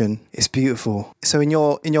continued mission. It's beautiful. So in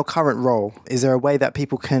your current role, is there a way that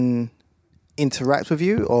people can interact with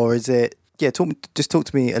you, or is it talk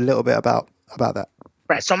to me a little bit about that.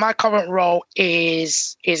 Right. So my current role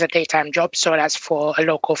is a daytime job. So that's for a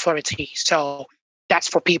local authority. So that's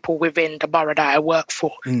for people within the borough that I work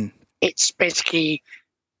for. It's basically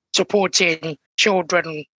supporting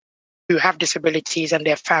children who have disabilities and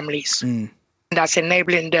their families. And that's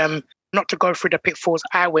enabling them not to go through the pitfalls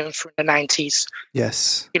I went through in the 90s.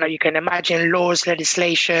 Yes. You know, you can imagine laws,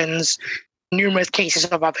 legislations, numerous cases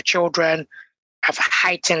of other children have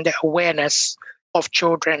heightened the awareness of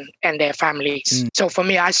children and their families. So for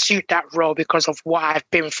me, I suit that role because of what I've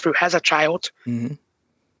been through as a child and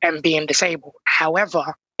being disabled.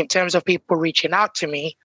 However, in terms of people reaching out to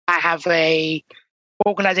me, I have a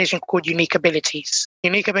organization called Unique Abilities.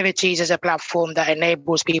 Unique Abilities is a platform that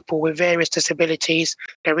enables people with various disabilities.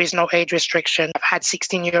 There is no age restriction. I've had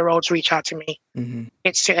 16-year-olds reach out to me.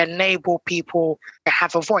 It's to enable people to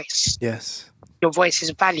have a voice. Yes. Your voice is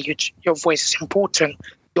valued. Your voice is important.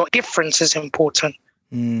 Your difference is important.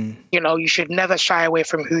 You know, you should never shy away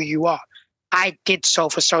from who you are. I did so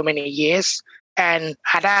for so many years. And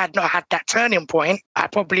had I not had that turning point, I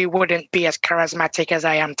probably wouldn't be as charismatic as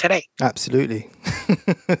I am today. Absolutely. So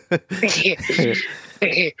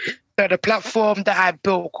the platform that I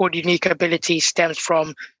built called Unique Abilities stems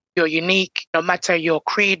from you're unique, no matter your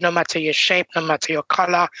creed, no matter your shape, no matter your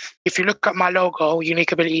color. If you look at my logo,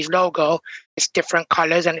 Unique Abilities logo, it's different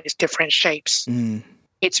colors and it's different shapes.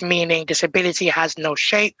 It's meaning disability has no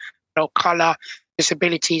shape, no color.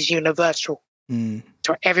 Disability is universal.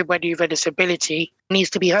 So everybody with a disability needs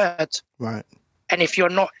to be heard. Right. And if you're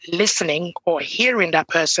not listening or hearing that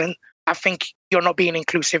person, I think you're not being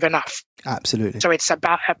inclusive enough. Absolutely. So it's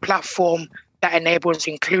about a platform that enables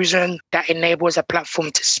inclusion, that enables a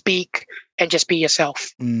platform to speak and just be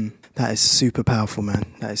yourself. That is super powerful, man.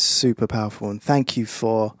 That is super powerful. And thank you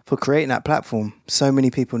for creating that platform. So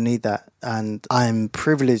many people need that. And I'm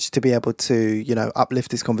privileged to be able to, you know,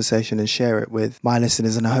 uplift this conversation and share it with my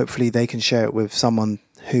listeners. And hopefully they can share it with someone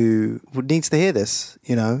who needs to hear this,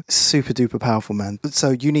 you know. Super duper powerful, man.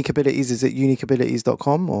 So Unique Abilities, is it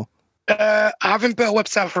uniqueabilities.com or? I haven't built a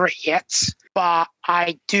website for it yet, but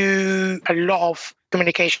I do a lot of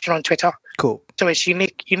communication on Twitter. Cool. So it's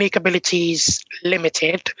Unique Abilities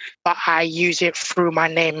Limited, but I use it through my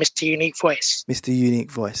name, Mr. Unique Voice. Mr.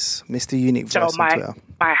 Unique Voice. Mr. Unique Voice on Twitter.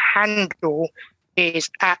 My handle is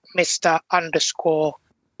at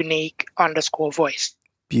Mr._Unique_Voice.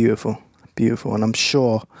 Beautiful. Beautiful. And I'm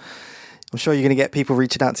sure you're going to get people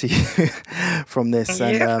reaching out to you from this.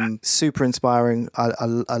 And super inspiring. I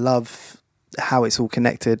love how it's all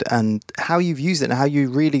connected and how you've used it and how you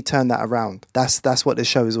really turn that around. That's what this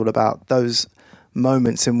show is all about. Those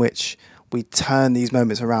moments in which we turn these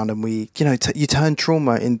moments around and we, you know, you turn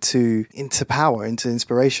trauma into power, into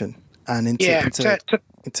inspiration and into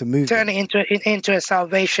movement. Turn it into a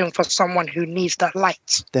salvation for someone who needs that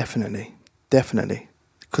light. Definitely.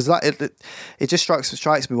 Because like it just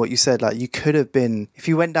strikes me what you said. Like you could have been, if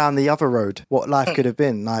you went down the other road, what life could have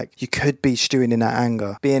been. Like you could be stewing in that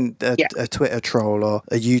anger, being a Twitter troll or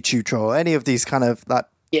a YouTube troll, any of these kind of like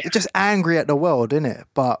just angry at the world, innit?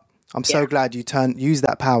 But I'm so glad you use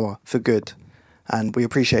that power for good, And we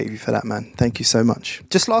appreciate you for that, man. Thank you so much.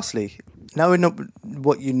 Just lastly, knowing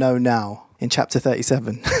what you know now in chapter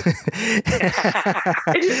 37,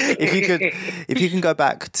 if you can go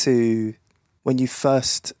back to when you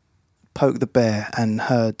first poked the bear and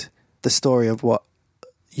heard the story of what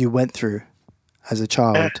you went through as a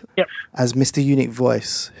child, as Mr. Unique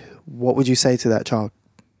Voice, what would you say to that child?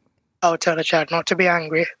 I would tell the child not to be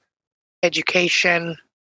angry. Education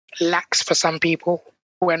lacks for some people.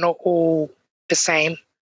 We're not all the same.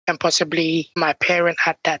 And possibly my parent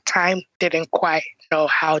at that time didn't quite know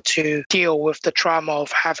how to deal with the trauma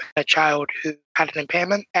of having a child who had an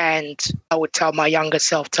impairment. And I would tell my younger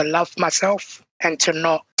self to love myself and to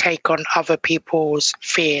not take on other people's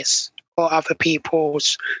fears or other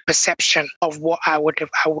people's perception of what I would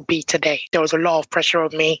be today. There was a lot of pressure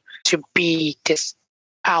on me to be this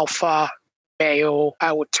alpha male.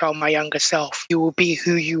 I would tell my younger self, you will be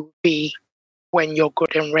who you will be when you're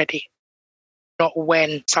good and ready, not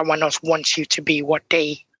when someone else wants you to be what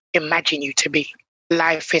they imagine you to be.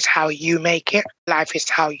 Life is how you make it. Life is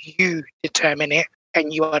how you determine it.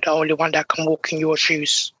 And you are the only one that can walk in your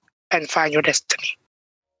shoes and find your destiny.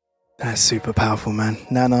 That's super powerful, man.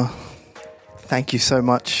 Nana, thank you so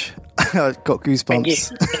much. I got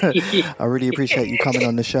goosebumps. I really appreciate you coming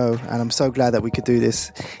on the show. And I'm so glad that we could do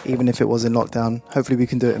this, even if it was in lockdown. Hopefully we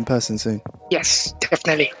can do it in person soon. Yes,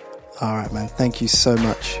 definitely. All right, man. Thank you so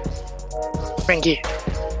much. Thank you.